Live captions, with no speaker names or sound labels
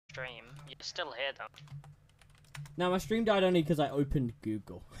stream. You're still here though. Now my stream died only because I opened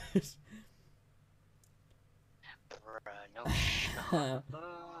Google. Bruh, no.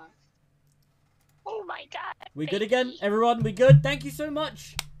 Oh my god. We good again, everyone? We good? Thank you so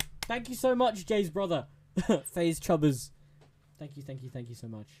much. Thank you so much, Jay's brother. FaZe Chubbers. Thank you so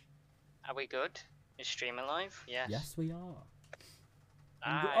much. Are we good? Is streaming live? Yes. Yes, we are.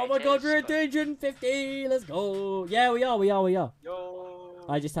 Ah, oh my god, we're at 350. Let's go. Yeah, we are. Yo.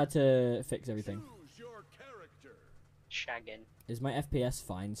 I just had to fix everything. Shagging. Is my FPS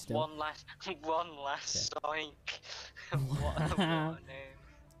fine still? One last soink. What a name.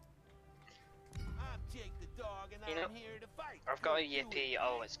 You know, I've got a yippee.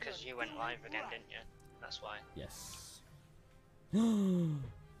 Oh, it's because you went live again, didn't you? That's why. Yes.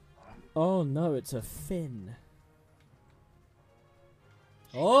 Oh no, it's a fin.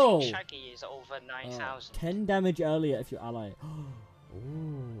 Oh! Shaggy is over 9,000. 10 damage earlier if you're ally.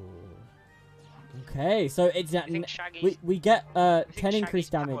 Ooh. Okay, so it's at we get 10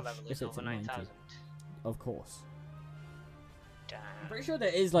 increased damage if it's at 90. Of course. Damn. I'm pretty sure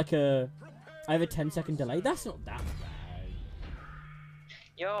there is like I have a 10-second delay. That's not that bad.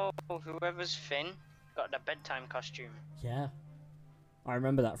 Yo, whoever's Finn got the bedtime costume. Yeah. I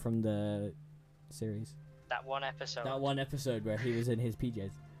remember that from the series. That one episode. That one episode where he was in his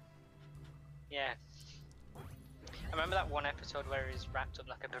PJs. Yeah. I remember that one episode where he's wrapped up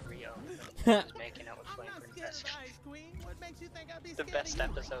like a burrito and he was making out with Flame Princess. The best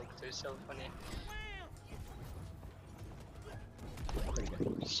episode, it was so funny.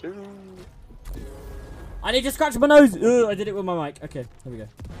 I need to scratch my nose! Ugh, I did it with my mic. Okay, here we go.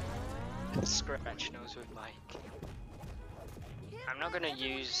 Scratch nose with mic. I'm not gonna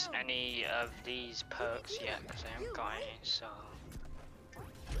use any of these perks yet because I haven't got any, so...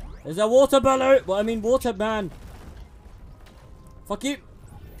 There's a water balloon! Well, I mean water man! Fuck you!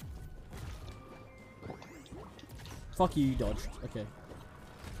 Fuck you, you dodged. Okay.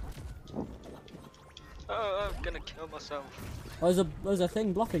 Oh, I'm gonna kill myself. Oh, there's a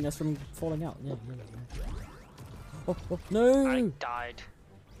thing blocking us from falling out. Yeah. Oh, no! I died.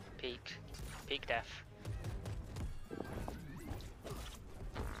 Peak death.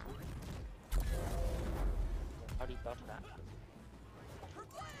 How do you buff that?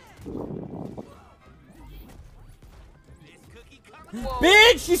 Whoa.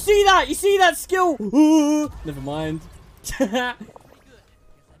 Bitch! You see that? You see that skill? Ooh, never mind.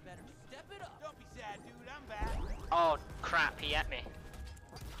 Oh crap, he ate me.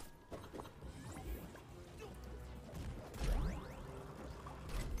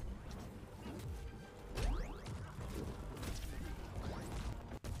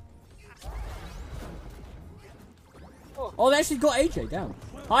 Oh, they actually got AJ down.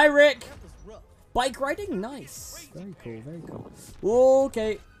 Hi, Rick. Bike riding, nice. Very cool, very cool.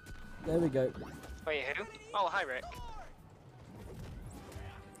 Okay, there we go. Wait, who? Oh, hi, Rick.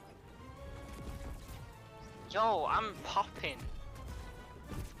 Yo, I'm popping.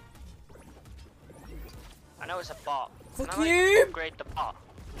 I know it's a bot. Fuck Can I, you! like, upgrade the bot?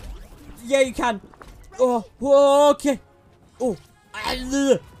 Yeah, you can. Oh, whoa, okay. Oh.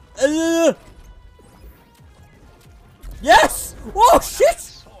 Yes! Oh,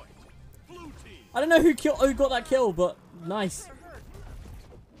 shit! I don't know who got that kill, but nice.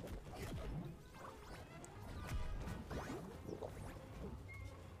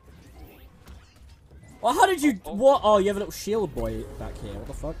 Oh, how did you... What? Oh, you have a little shield boy back here. What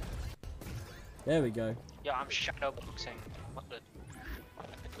the fuck? There we go. Yeah, I'm shadow boxing. What the...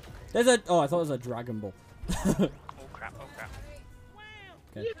 There's a... Oh, I thought it was a Dragon Ball. Oh crap, oh crap.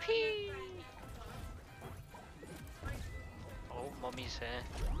 Okay. Yippee! Oh, mommy's here.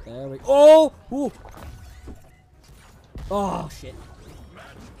 There we... Oh! Ooh. Oh, shit.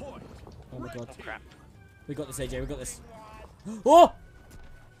 Oh my god. Oh crap. We got this, AJ. We got this. Oh!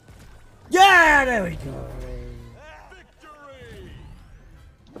 Yeah! There we go.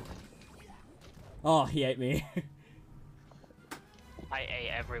 Oh, he ate me. I ate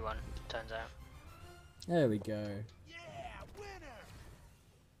everyone, turns out. There we go.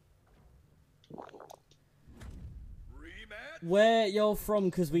 Where you're from,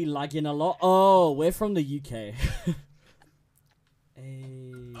 because we lagging a lot. Oh, we're from the UK.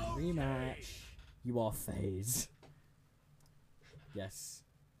 A rematch. You are FaZe. Yes.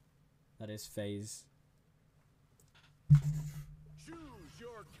 That is FaZe. Choose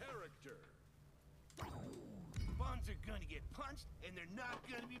your character. Buns are gonna get punched, and they're not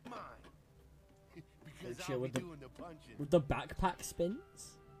gonna be mine. Because I'll be doing the punching. With the backpack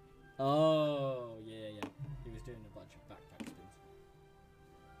spins? Oh, yeah. He was doing a bunch of backpack spins.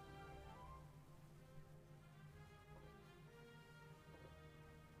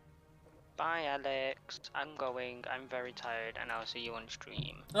 Bye, Alex. I'm going. I'm very tired, and I'll see you on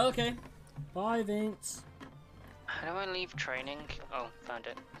stream. Okay. Bye, Vince. How do I leave training? Oh, found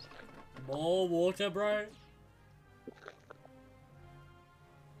it. More water, bro.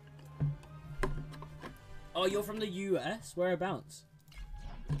 Oh, you're from the US? Whereabouts?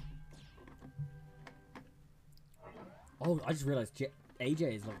 Oh, I just realized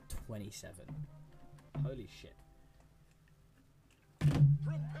AJ is like 27. Holy shit.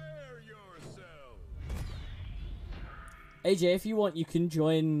 Prepare yourself. AJ, if you want, you can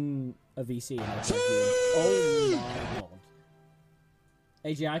join a VC. And I'll tag you in. Oh my god.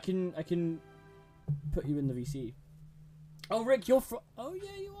 AJ, I can put you in the VC. Oh, Rick, you're from... Oh,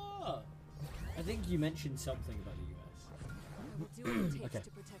 yeah, you are. I think you mentioned something about the US. I will do what it takes Okay. to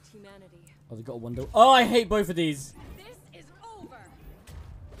protect humanity. Oh, they got a window. Oh, I hate both of these. This is over.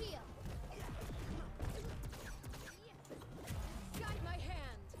 Heal. Guide my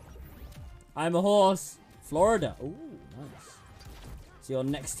hand. I'm a horse. Florida. Oh, nice. So you're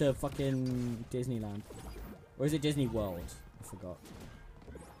next to fucking Disneyland. Or is it Disney World? I forgot.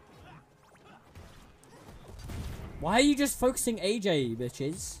 Why are you just focusing AJ,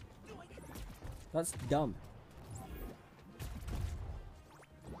 bitches? That's dumb.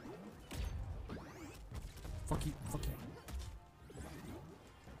 Fuck you, fuck you.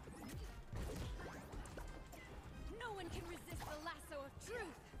 No one can resist the lasso of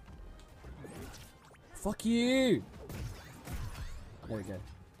truth. Fuck you! There we go.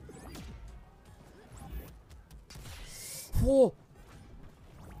 Whoa!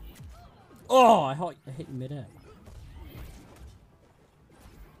 Oh, I hit you midair.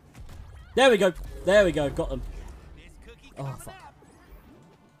 There we go. There we go. Got them. Oh, fuck.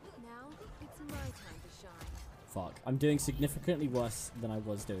 Now it's my time to shine. Fuck. I'm doing significantly worse than I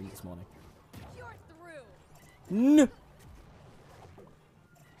was doing this morning. You're through. No!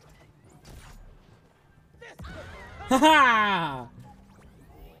 Haha!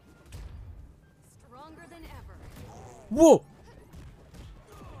 Stronger than ever. Whoa!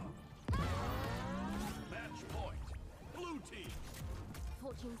 Match point. Blue team.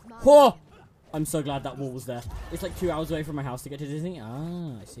 Fortune's mine. Whoa! I'm so glad that wall was there. It's like 2 hours away from my house to get to Disney.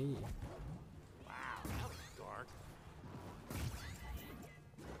 Ah, I see. Wow, that was dark.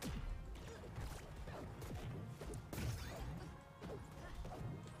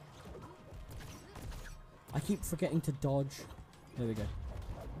 I keep forgetting to dodge. There we go.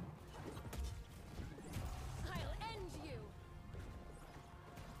 I'll end you.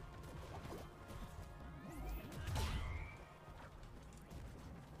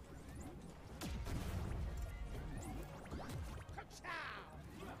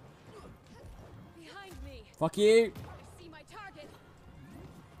 Behind me. Fuck you! I see my target.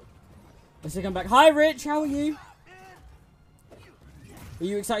 Let's come back. Hi, Rich. How are you? Are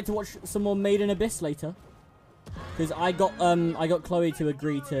you excited to watch some more Made in Abyss later? Because I got Chloe to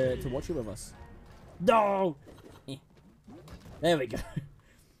agree to watch it with us. No. Eh. There we go.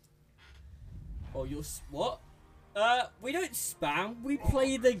 Oh, you're what? We don't spam. We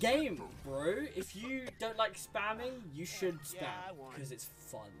play the game, bro. If you don't like spamming, you should spam because it's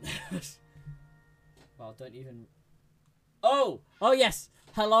fun. Well, don't even. Oh, yes.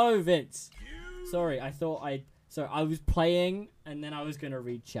 Hello, Vince. Sorry, I thought I'd. So I was playing and then I was gonna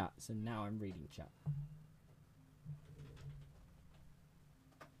read chat. So now I'm reading chat.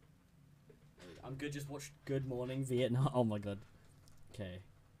 I'm good. Just watch Good Morning Vietnam. Oh my god. Okay.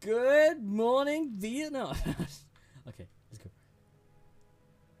 Good Morning Vietnam. Okay, let's go.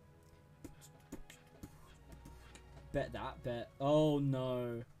 Bet that. Bet. Oh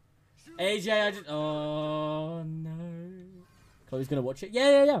no. AJ, I just. Oh no. Chloe's gonna watch it.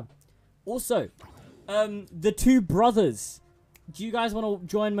 Yeah. Also, the two brothers. Do you guys want to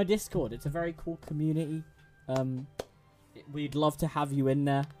join my Discord? It's a very cool community. We'd love to have you in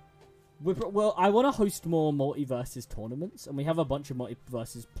there. Well, I want to host more MultiVersus tournaments, and we have a bunch of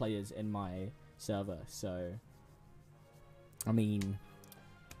MultiVersus players in my server, so... I mean...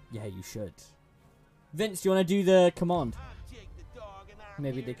 Yeah, you should. Vince, do you want to do the command?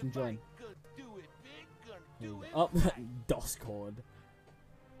 Maybe they can join. Oh, DOS cord.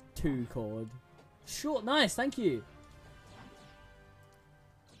 2 cord. Sure, nice, thank you.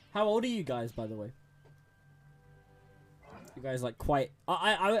 How old are you guys, by the way? You guys like quite.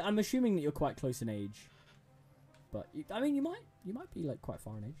 I'm assuming that you're quite close in age, but I mean you might be like quite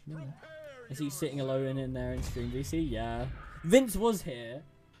far in age. You never know. Is he sitting alone in there in stream VC? Yeah. Vince was here,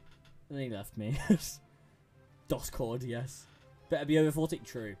 and then he left me. DOS cord, yes. Better be over 40.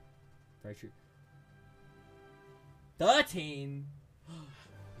 True. Very true. 13.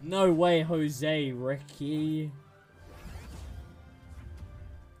 No way, Jose, Ricky.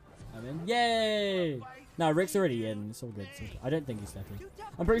 I I'm in. Yay! No, Rick's already in. It's all good. It's all good. I don't think he's 13.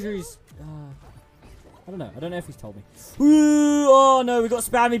 I'm pretty sure he's... I don't know. I don't know if he's told me. Ooh, oh no, we got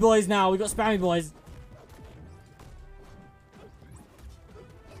spammy boys now. We got spammy boys.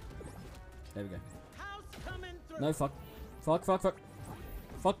 There we go. No, fuck. Fuck, fuck, fuck.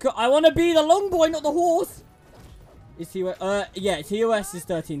 Fuck, I want to be the long boy, not the horse. Is TOS? Yeah, TOS is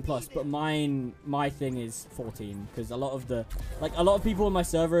 13 plus, but my thing is 14 because a lot of people on my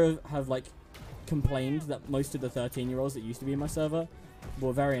server have like complained that most of the 13-year-olds that used to be in my server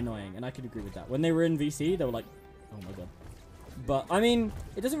were very annoying, and I could agree with that. When they were in VC, they were like, oh my god. But I mean,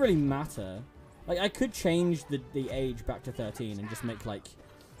 it doesn't really matter. Like, I could change the age back to 13 and just make like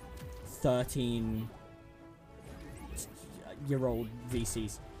 13-year-old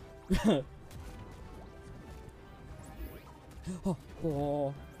VCs.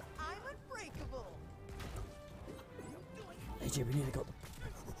 Oh. I'm unbreakable. AJ, we nearly got them.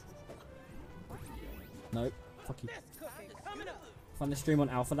 Nope. Fuck you. Find the stream on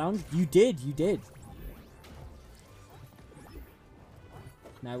Alpha Lounge? You did.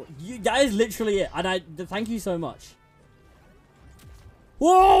 Now, that is literally it. And thank you so much.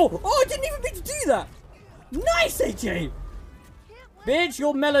 Whoa! Oh, I didn't even mean to do that. Nice, AJ. Bitch,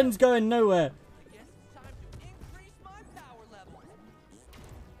 your melon's going nowhere.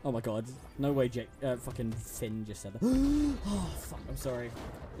 Oh my god. No way Jake, fucking Finn just said that. Oh, fuck. I'm sorry.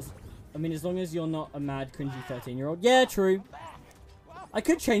 I mean, as long as you're not a mad, cringy 13-year-old. Yeah, true. I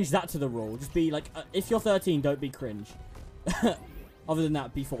could change that to the rule. Just be like, if you're 13, don't be cringe. Other than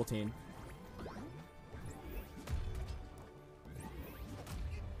that, be 14.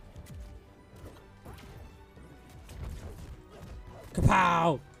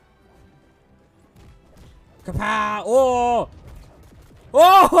 Kapow! Kapow! Oh!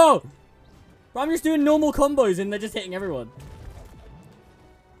 Oh! But I'm just doing normal combos and they're just hitting everyone.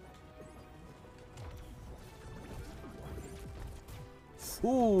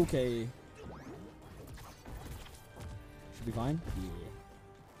 Ooh, okay. Should be fine. Yeah.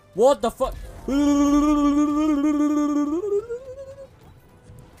 What the fuck?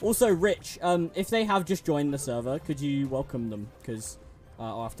 Also, Rich, if they have just joined the server, could you welcome them? Because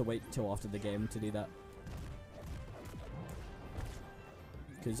I'll have to wait till after the game to do that.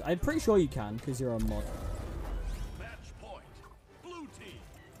 Because I'm pretty sure you can, because you're a mod. Match point. Blue team.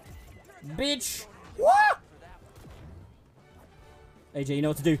 Bitch! What? AJ, you know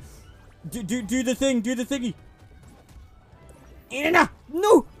what to do. Do the thing. Do the thingy. Anna!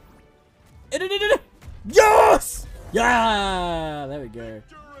 No! Yes! Yeah! There we go.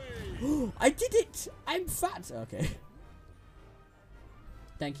 I did it! I'm fat! Okay.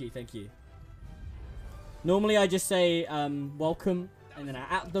 Thank you. Normally I just say, welcome, and then I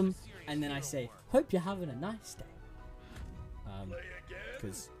at them, and then I say, hope you're having a nice day.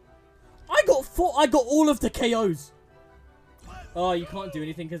 Because I got all of the KOs! Oh, you can't do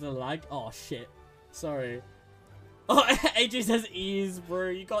anything because of lag? Oh, shit. Sorry. Oh, AJ says ease, bro.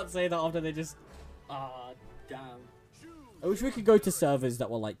 You can't say that after they just... Ah, damn. I wish we could go to servers that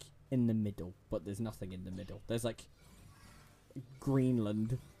were, like, in the middle. But there's nothing in the middle. There's, like,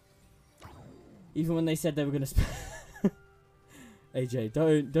 Greenland. Even when they said they were going to... AJ,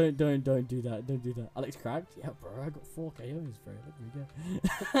 don't do that. Don't do that. Alex cracked? Yeah, bro. I got 4 KOs, bro. Look at me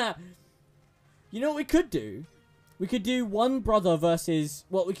go. You know what we could do? We could do one brother versus...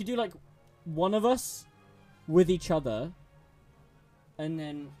 Well, we could do, like, one of us with each other. And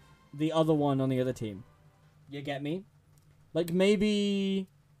then the other one on the other team. You get me? Like, maybe...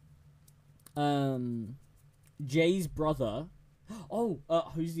 Jay's brother... Oh,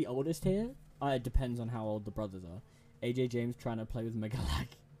 who's the oldest here? It depends on how old the brothers are. AJ James trying to play with Megalag.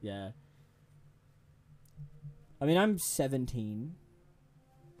 Yeah. I mean, I'm 17.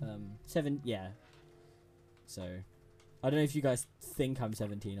 Yeah. So, I don't know if you guys think I'm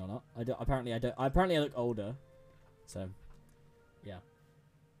 17 or not. Apparently I don't. Apparently I look older. So, yeah.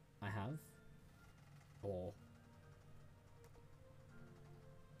 I have. Or.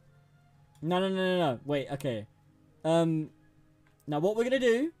 No. Wait, okay. Now what we're gonna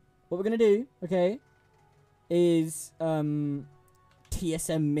do, okay, is,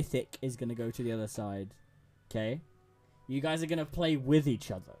 TSM Mythic is gonna go to the other side. Okay? You guys are gonna play with each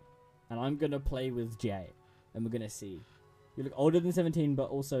other. And I'm gonna play with Jay. And we're gonna see. You look older than 17, but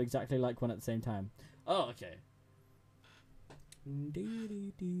also exactly like one at the same time. Oh, okay.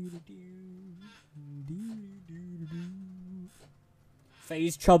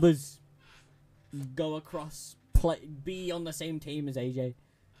 Phase Chubbers. Go across. Be on the same team as AJ.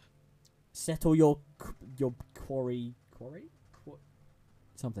 Settle your quarry.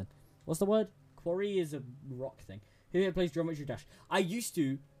 Something. What's the word? Quarry is a rock thing. Who here plays Geometry Dash? I used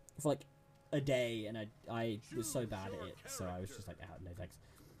to for like a day, and I was so bad at it, so I was just like, oh, no thanks.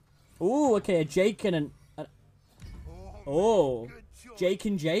 Ooh, okay, a Jake and an oh, Jake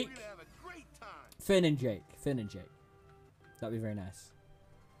and Jake, Finn and Jake, That'd be very nice.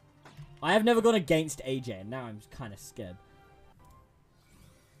 I have never gone against AJ, and now I'm kind of scared.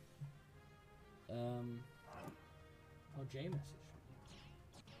 Oh, J message.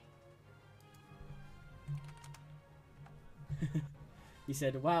 He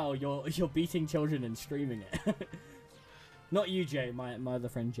said, "Wow, you're beating children and streaming it." Not you, Jay. My other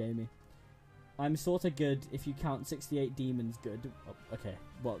friend Jamie. I'm sorta good if you count 68 demons good. Oh, okay.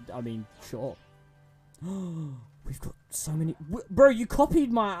 Well, I mean, sure. We've got so many. Bro, you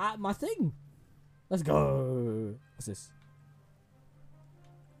copied my thing. Let's go. What's this?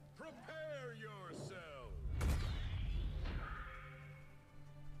 Prepare yourself.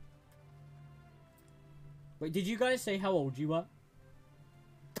 Wait, did you guys say how old you were?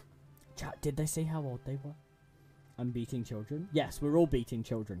 Chat, did they say how old they were? I'm beating children. Yes, we're all beating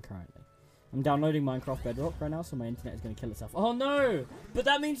children currently. I'm downloading Minecraft Bedrock right now, so my internet is going to kill itself. Oh no! But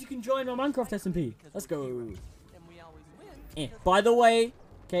that means you can join my Minecraft SMP. Let's go. By the way,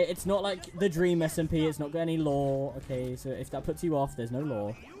 okay, it's not like the Dream SMP. It's not got any lore. Okay, so if that puts you off, there's no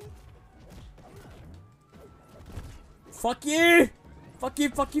lore. Fuck you! Fuck you,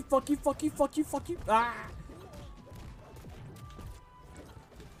 fuck you, fuck you, fuck you, fuck you, fuck you. Ah!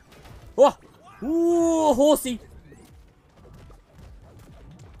 Oh! Ooh, horsey!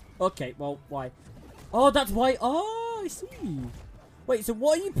 Okay, well, why? Oh, that's why. Oh, I see. Wait, so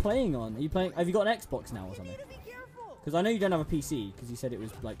what are you playing on? Are you playing? Have you got an Xbox now or something? Because I know you don't have a PC, because you said it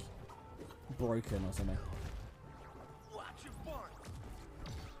was, like, broken or something.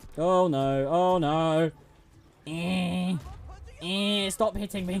 Oh, no. Oh, no. Stop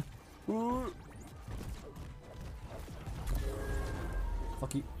hitting me.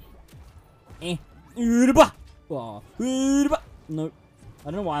 Fuck you. Oh. No. I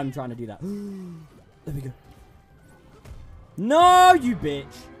don't know why I'm trying to do that. There we go. No, you bitch.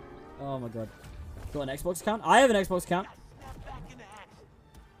 Oh, my God. Got an Xbox account? I have an Xbox account.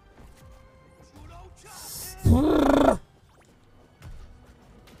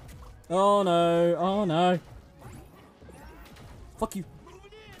 Oh no, oh no. Fuck you.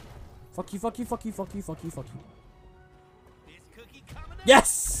 Fuck you, fuck you, fuck you, fuck you, fuck you, fuck you.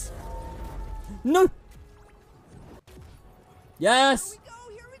 Yes! No! Yes!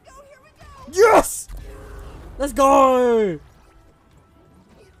 Here we go. Yes! Let's go!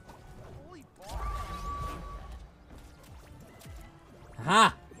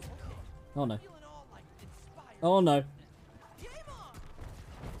 Aha! Oh no. Oh no.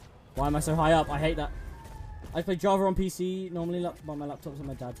 Why am I so high up? I hate that. I play Java on PC. Normally, but my laptop's at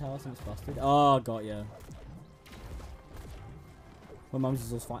my dad's house and it's busted. Oh, got ya. My mum's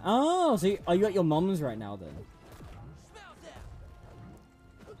is all fine. Oh, so are you at your mum's right now then?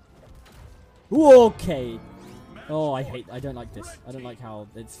 Ooh, okay. Oh, I don't like this. I don't like how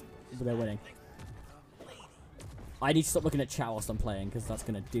they're winning. I need to stop looking at chat whilst I'm playing, because that's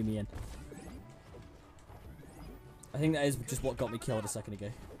going to do me in. I think that is just what got me killed a second ago.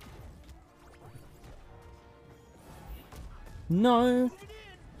 No!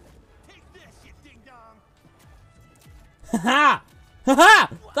 Haha! Haha!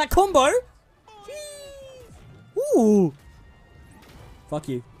 That combo! Jeez. Ooh! Fuck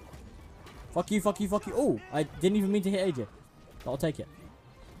you. Fuck you, fuck you, fuck you. Oh, I didn't even mean to hit AJ. But I'll take it.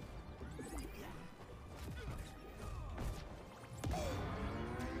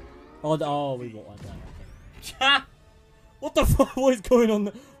 Oh, we got one down. What the fuck? What is going on?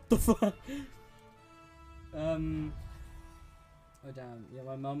 What the fuck? Oh damn. Yeah,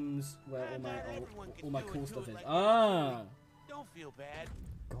 my mum's where all my cool stuff is. Ah. Don't feel bad.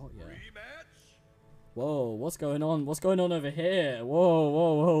 Got ya. Whoa, what's going on? What's going on over here? Whoa,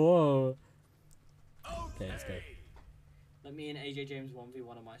 whoa, whoa, whoa. Okay, let's go. Let me and AJ James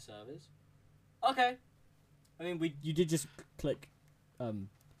 1v1 on my servers. Okay. I mean, you did just click,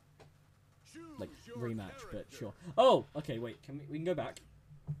 like rematch, but sure. Oh, okay. Wait, we can go back.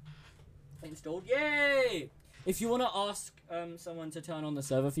 Installed. Yay! If you want to ask someone to turn on the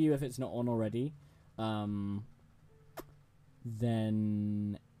server for you if it's not on already, then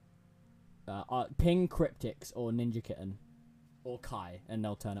ping Cryptix or Ninja Kitten or Kai and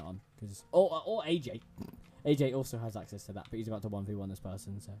they'll turn it on. Or AJ. AJ also has access to that, but he's about to 1v1 this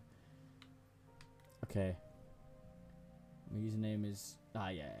person, so. Okay. My username is...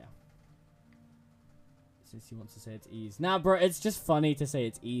 yeah. Since he wants to say it's ease. Nah, bro, it's just funny to say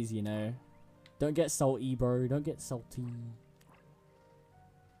it's ease, you know. Don't get salty, bro. Don't get salty.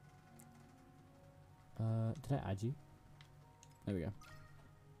 Did I add you? There we go.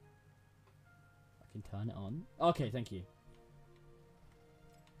 can turn it on. Okay, thank you.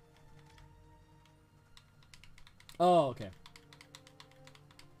 Oh, okay.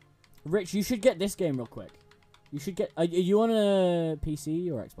 Rich, you should get this game real quick. You should get... Are you on a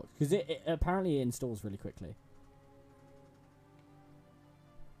PC or Xbox? Because it apparently it installs really quickly.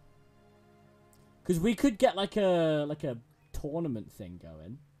 Because we could get like a tournament thing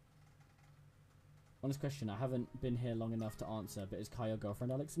going. Honest question, I haven't been here long enough to answer, but is Kai your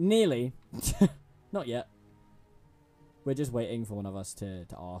girlfriend, Alex? Nearly. Not yet. We're just waiting for one of us to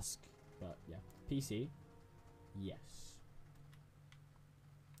ask. But yeah. PC? Yes.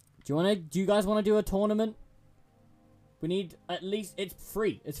 Do you guys want to do a tournament? We need at least... It's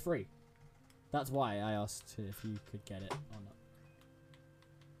free. It's free. That's why I asked if you could get it or not.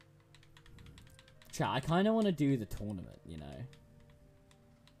 Chat, I kind of want to do the tournament, you know.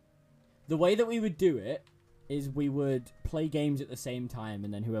 The way that we would do it is we would play games at the same time,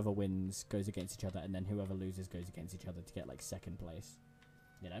 and then whoever wins goes against each other, and then whoever loses goes against each other to get, like, second place.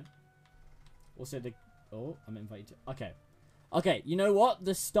 You know? Also, the... Oh, I'm invited to... Okay. Okay, you know what?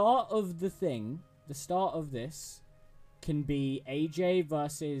 The start of the thing, the start of this, can be AJ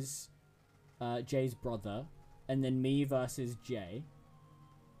versus Jay's brother, and then me versus Jay.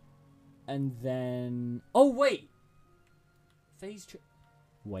 And then... Oh, wait!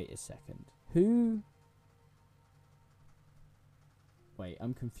 Wait a second. Who... Wait,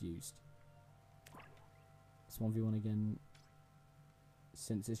 I'm confused. It's 1v1 again.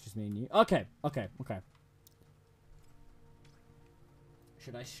 Since it's just me and you. Okay, okay, okay.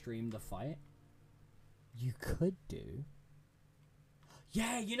 Should I stream the fight? You could do.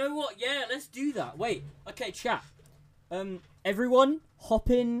 Yeah, you know what? Yeah, let's do that. Wait, okay, chat. Everyone, hop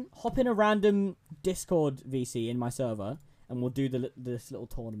in a random Discord VC in my server, and we'll do this little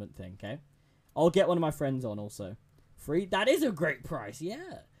tournament thing, okay? I'll get one of my friends on also. Free? That is a great price,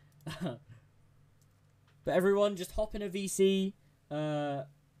 yeah. But everyone, just hop in a VC. Yeah,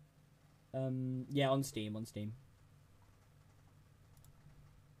 on Steam,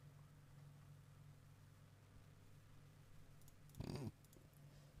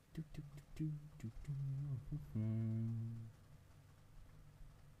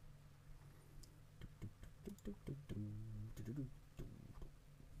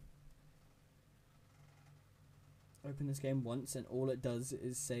 Open this game once and all it does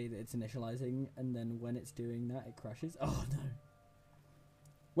is say that it's initializing, and then when it's doing that it crashes. Oh no.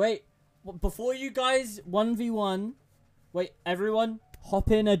 Wait, before you guys 1v1, wait, everyone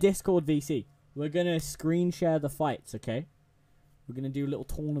hop in a Discord VC. We're gonna screen share the fights, okay? We're gonna do a little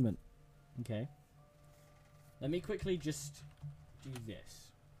tournament, okay? Let me quickly just do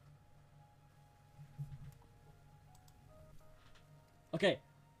this. Okay,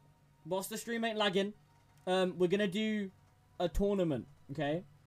 whilst the stream ain't lagging, we're gonna do a tournament, okay?